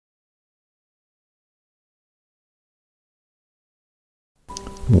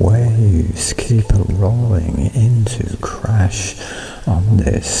Waves keep rolling into crash on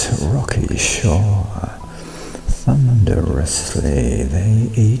this rocky shore. Thunderously they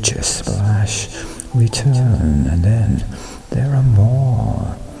each splash, return, and then there are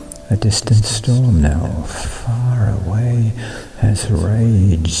more. A distant storm now far away has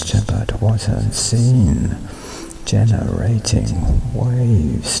raged but was unseen, generating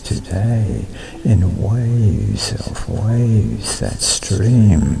waves today in waves of waves that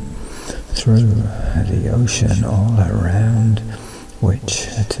stream through the ocean all around, which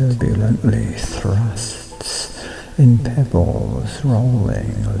turbulently thrusts in pebbles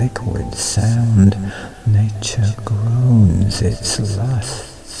rolling liquid sound. Nature groans its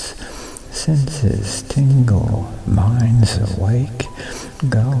lusts, senses tingle, minds awake.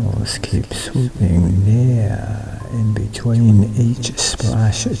 Gulls keep swooping near in between each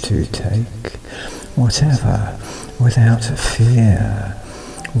splash to take whatever without fear.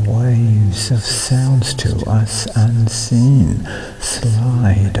 Waves of sounds to us unseen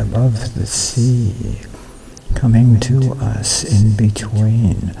slide above the sea, coming to us in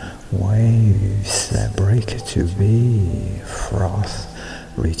between. Waves that break to be froth,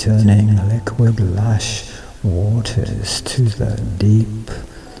 returning liquid lush waters to the deep,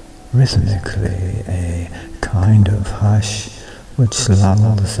 rhythmically a kind of hush which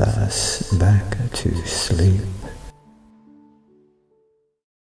lulls us back to sleep.